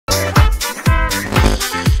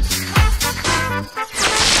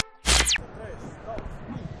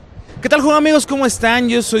¿Qué tal, amigos? ¿Cómo están?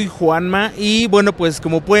 Yo soy JuanMa y bueno, pues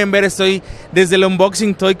como pueden ver estoy desde el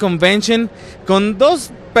Unboxing Toy Convention con dos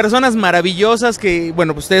personas maravillosas que,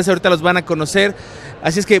 bueno, pues ustedes ahorita los van a conocer.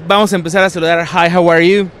 Así es que vamos a empezar a saludar. Hi, how are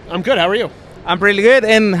you? I'm good, how are you? I'm really good,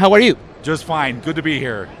 and how are you? Just fine, good to be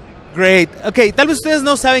here. Great. Okay, tal vez ustedes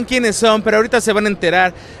no saben quiénes son, pero ahorita se van a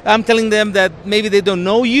enterar. I'm telling them that maybe they don't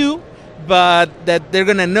know you, but that they're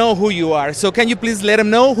going to know who you are. So can you please let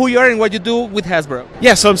them know who you are and what you do with Hasbro?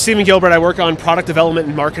 Yeah, so I'm Steven Gilbert. I work on product development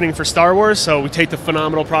and marketing for Star Wars. So we take the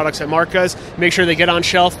phenomenal products that Mark does, make sure they get on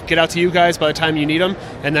shelf, get out to you guys by the time you need them,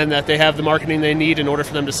 and then that they have the marketing they need in order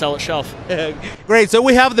for them to sell at shelf. Great. So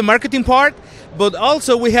we have the marketing part, but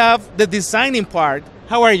also we have the designing part.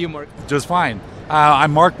 How are you, Mark? Just fine.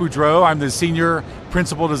 I'm Mark Boudreau. I'm the senior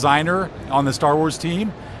principal designer on the Star Wars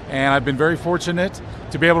team, and I've been very fortunate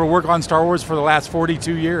to be able to work on Star Wars for the last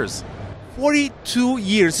 42 years. 42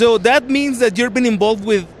 years. So that means that you've been involved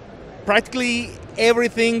with practically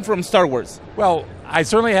everything from Star Wars. Well, I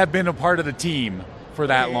certainly have been a part of the team for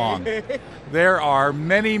that long. There are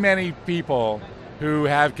many, many people who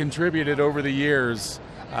have contributed over the years,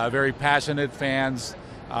 very passionate fans,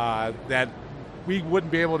 that we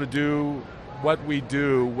wouldn't be able to do what we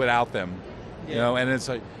do without them. You know, and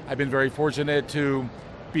I've been very fortunate to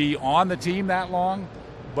be on the team that long,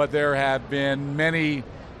 but there have been many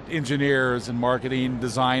engineers and marketing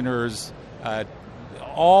designers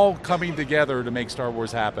all coming together to make Star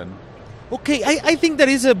Wars happen. Okay, I think that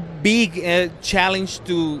is a big challenge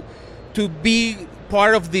to be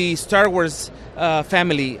part of the Star Wars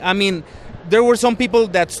family. I mean, there were some people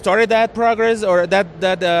that started that progress or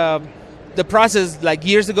the process like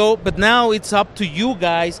years ago, but now it's up to you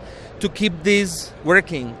guys to keep this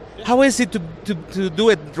working. How is it to do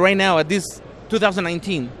it right now at this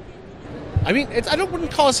 2019? I mean, I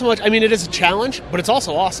wouldn't call it so much. I mean, it is a challenge, but it's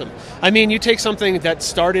also awesome. I mean, you take something that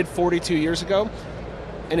started 42 years ago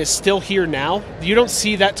and is still here now, you don't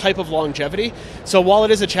see that type of longevity. So while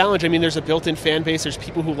it is a challenge, I mean, there's a built-in fan base. There's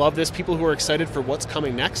people who love this, people who are excited for what's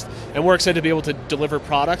coming next. And we're excited to be able to deliver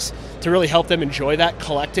products to really help them enjoy that,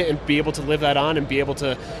 collect it, and be able to live that on and be able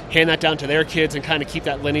to hand that down to their kids and kind of keep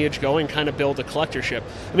that lineage going, kind of build a collectorship.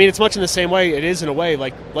 I mean, it's much in the same way. It is, in a way,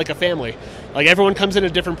 like a family. Like, everyone comes in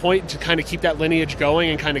at a different point to kind of keep that lineage going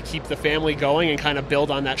and kind of keep the family going and kind of build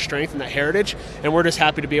on that strength and that heritage. And we're just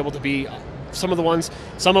happy to be able to be some of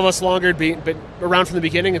us longer, but around from the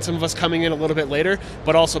beginning, and some of us coming in a little bit later,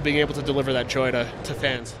 but also being able to deliver that joy to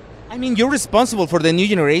fans. I mean, you're responsible for the new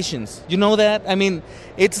generations. You know that? I mean,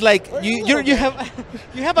 it's like you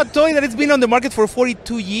have a toy that has been on the market for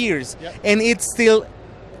 42 years, yep, and it's still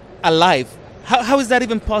alive. How is that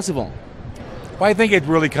even possible? Well, I think it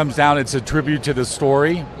really comes down, it's a tribute to the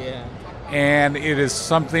story. Yeah. And it is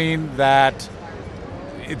something that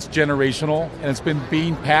it's generational, and it's been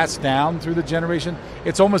being passed down through the generation.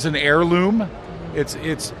 It's almost an heirloom. It's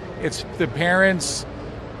the parents,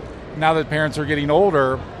 now that parents are getting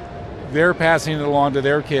older, they're passing it along to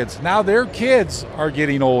their kids. Now their kids are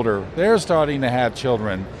getting older. They're starting to have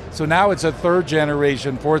children. So now it's a third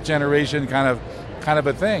generation, fourth generation kind of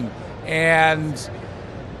a thing. And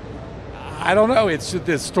I don't know,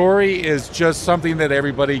 the story is just something that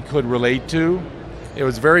everybody could relate to. It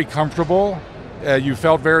was very comfortable. You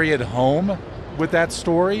felt very at home with that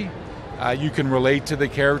story. You can relate to the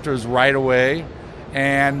characters right away,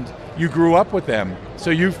 and you grew up with them. So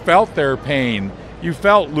you felt their pain. You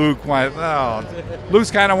felt Luke's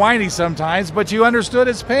kind of whiny sometimes, but you understood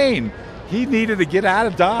his pain. He needed to get out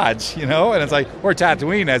of Dodge, you know, and it's like, or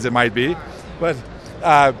Tatooine as it might be. But,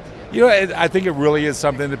 you know, I think it really is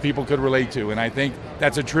something that people could relate to, and I think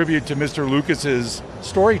that's a tribute to Mr. Lucas's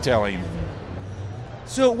storytelling.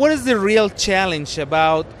 So what is the real challenge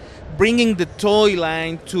about bringing the toy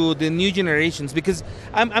line to the new generations? Because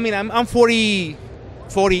I'm 40.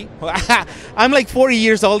 I'm like 40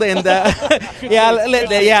 years old, and let's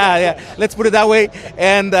put it that way.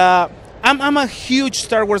 And I'm a huge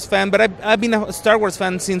Star Wars fan, but I've been a Star Wars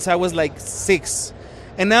fan since I was like 6.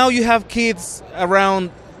 And now you have kids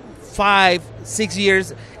around 5, 6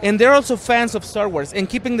 years, and they're also fans of Star Wars, and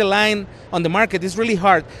keeping the line on the market is really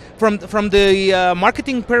hard. From the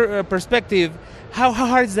marketing perspective, how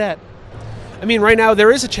hard is that? I mean, right now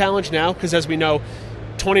there is a challenge now, because as we know,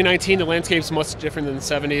 2019, the landscape's much different than the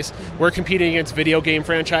 70s. We're competing against video game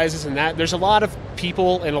franchises, and that there's a lot of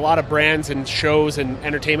people and a lot of brands and shows and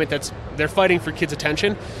entertainment they're fighting for kids'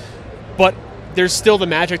 attention. But there's still the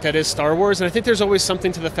magic that is Star Wars, and I think there's always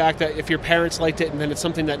something to the fact that if your parents liked it and then it's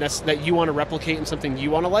something that you want to replicate and something you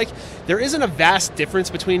want to like, there isn't a vast difference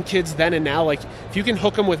between kids then and now. Like, if you can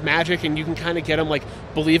hook them with magic and you can kind of get them like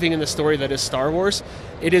believing in the story that is Star Wars,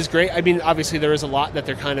 it is great. I mean, obviously there is a lot that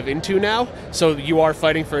they're kind of into now, so you are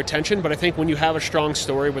fighting for attention, but I think when you have a strong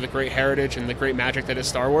story with a great heritage and the great magic that is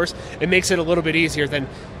Star Wars, it makes it a little bit easier than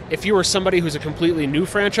if you were somebody who's a completely new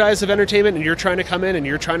franchise of entertainment and you're trying to come in and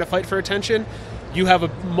you're trying to fight for attention. You have a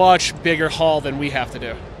much bigger haul than we have to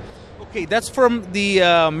do. Okay, that's from the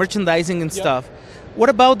merchandising and stuff. What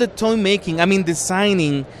about the toy making? I mean,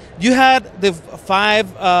 designing. You had the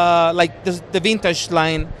 5, like the vintage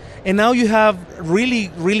line, and now you have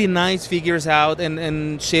really, really nice figures out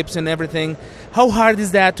and ships and everything. How hard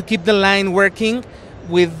is that to keep the line working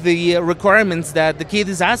with the requirements that the kid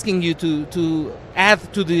is asking you to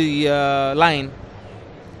add to the line?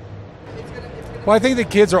 Well, I think the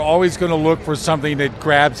kids are always going to look for something that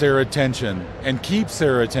grabs their attention and keeps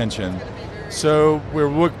their attention. So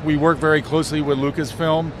we work very closely with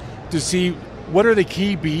Lucasfilm to see what are the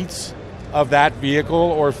key beats of that vehicle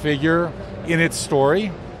or figure in its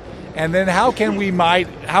story, and then how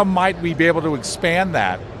might we be able to expand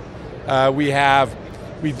that? We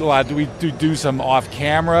do some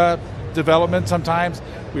off-camera development sometimes.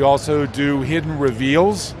 We also do hidden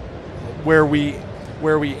reveals where we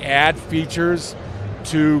add features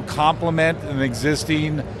to complement an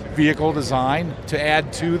existing vehicle design to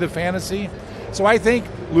add to the fantasy. So I think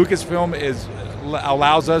Lucasfilm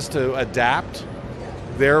allows us to adapt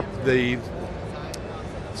the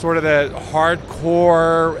sort of the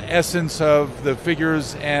hardcore essence of the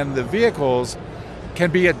figures and the vehicles can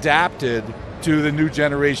be adapted to the new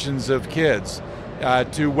generations of kids,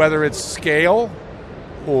 to whether it's scale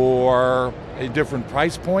or different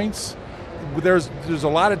price points. There's a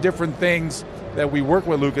lot of different things that we work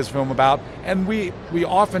with Lucasfilm about, and we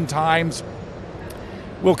oftentimes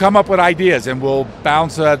will come up with ideas, and we'll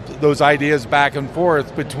bounce those ideas back and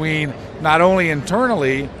forth between not only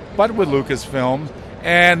internally but with Lucasfilm,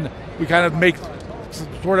 and we kind of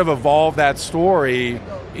sort of evolve that story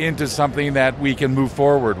into something that we can move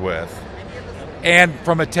forward with. And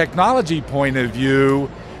from a technology point of view,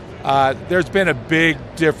 there's been a big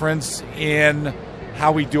difference in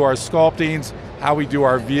how we do our sculptings, how we do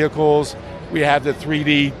our vehicles. We have the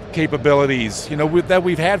 3D capabilities, that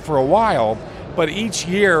we've had for a while, but each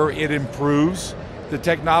year it improves. The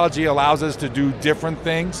technology allows us to do different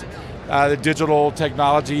things. The digital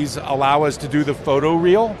technologies allow us to do the photo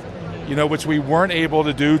reel, which we weren't able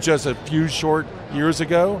to do just a few short years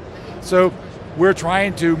ago. So we're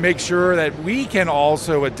trying to make sure that we can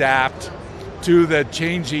also adapt to the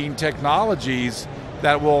changing technologies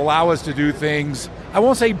that will allow us to do things, I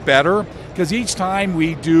won't say better, because each time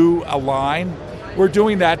we do a line, we're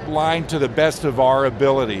doing that line to the best of our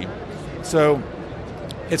ability. So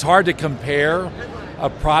it's hard to compare a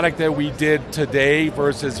product that we did today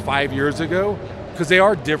versus 5 years ago, because they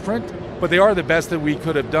are different, but they are the best that we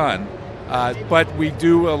could have done. But we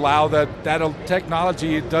do allow that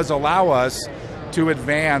technology does allow us to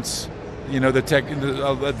advance,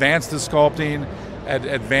 advance the sculpting,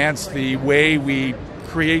 advance the way we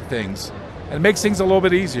create things. And it makes things a little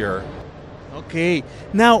bit easier. Okay.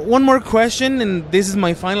 Now, one more question, and this is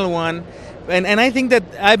my final one. And I think that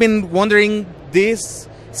I've been wondering this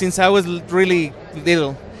since I was really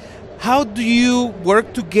little. How do you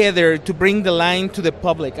work together to bring the line to the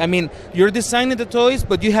public? I mean, you're designing the toys,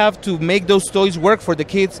 but you have to make those toys work for the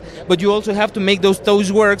kids, but you also have to make those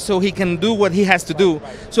toys work so he can do what he has to do.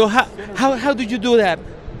 So how do you do that?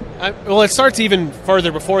 Well, it starts even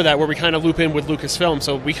further before that, where we kind of loop in with Lucasfilm.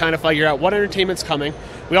 So we kind of figure out what entertainment's coming.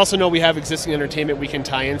 We also know we have existing entertainment we can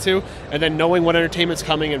tie into. And then knowing what entertainment's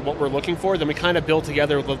coming and what we're looking for, then we kind of build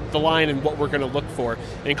together the line and what we're going to look for.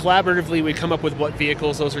 And collaboratively, we come up with what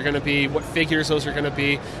vehicles those are going to be, what figures those are going to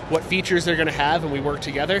be, what features they're going to have, and we work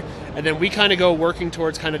together. And then we kind of go working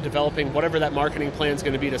towards kind of developing whatever that marketing plan is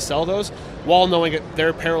going to be to sell those, while knowing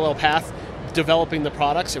their parallel path, developing the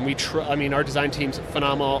products. And our design team's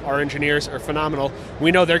phenomenal, our engineers are phenomenal.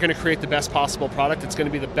 We know they're going to create the best possible product. It's going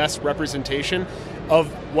to be the best representation of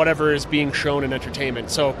whatever is being shown in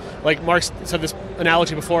entertainment. So like Mark said this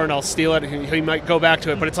analogy before, and I'll steal it, he might go back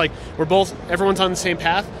to it, but it's like everyone's on the same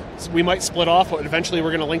path. So we might split off, but eventually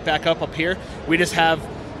we're going to link back up here. We just have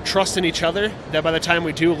trust in each other that by the time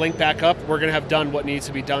we do link back up, we're going to have done what needs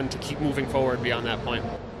to be done to keep moving forward beyond that point.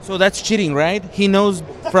 So that's cheating, right? He knows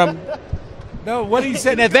from... No, what he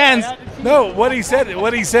said in advance. No, what he said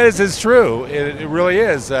is true. It really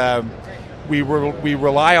is. We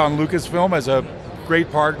rely on Lucasfilm as a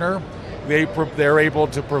great partner. They're able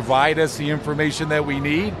to provide us the information that we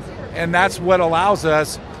need, And that's what allows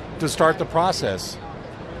us to start the process.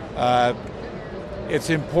 It's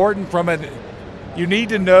important you need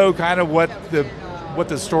to know kind of what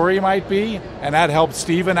the story might be, and that helps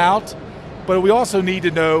Steven out. But we also need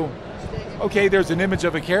to know, okay, there's an image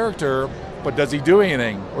of a character, but does he do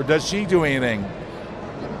anything? Or does she do anything?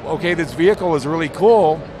 Okay, this vehicle is really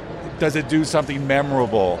cool. Does it do something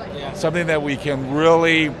memorable? Yeah. Something that we can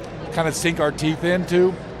really kind of sink our teeth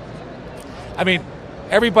into? I mean,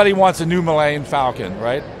 everybody wants a new Millennium Falcon,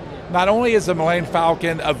 right? Not only is the Millennium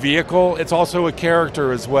Falcon a vehicle, it's also a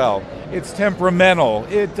character as well. It's temperamental.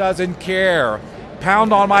 It doesn't care.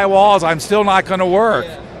 Pound on my walls, I'm still not going to work.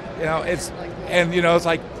 You know, it's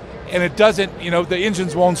like, and it doesn't. You know, the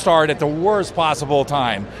engines won't start at the worst possible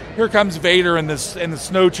time. Here comes Vader and the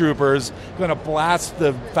snowtroopers going to blast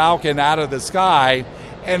the Falcon out of the sky,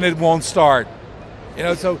 and it won't start. You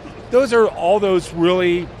know, so those are all those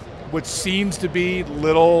really, what seems to be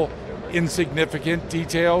little insignificant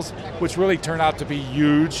details, which really turn out to be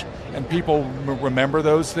huge, and people remember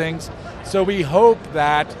those things. So we hope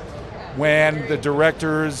that when the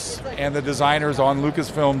directors and the designers on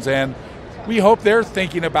Lucasfilm's end, we hope they're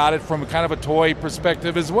thinking about it from kind of a toy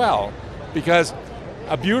perspective as well, because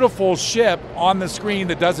a beautiful ship on the screen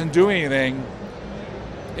that doesn't do anything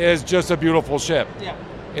is just a beautiful ship. Yeah.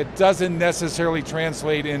 It doesn't necessarily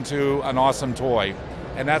translate into an awesome toy,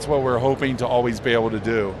 and that's what we're hoping to always be able to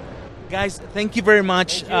do. Guys, thank you very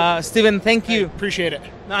much. Steven, thank you. Appreciate it.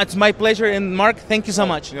 No, it's my pleasure. And Mark, thank you so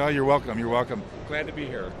much. No, you're welcome. You're welcome. Glad to be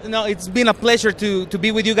here. No, it's been a pleasure to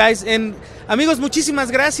be with you guys. And amigos,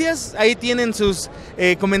 muchísimas gracias. Ahí tienen sus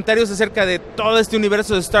comentarios acerca de todo este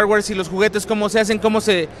universo de Star Wars y los juguetes, cómo se hacen, cómo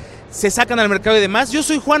se sacan al mercado y demás. Yo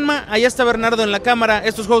soy Juanma, allá está Bernardo en la cámara.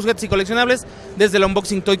 Estos Juegos, Juguetes y Coleccionables desde la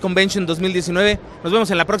Unboxing Toy Convention 2019. Nos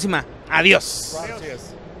vemos en la próxima. Adiós.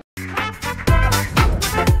 Gracias.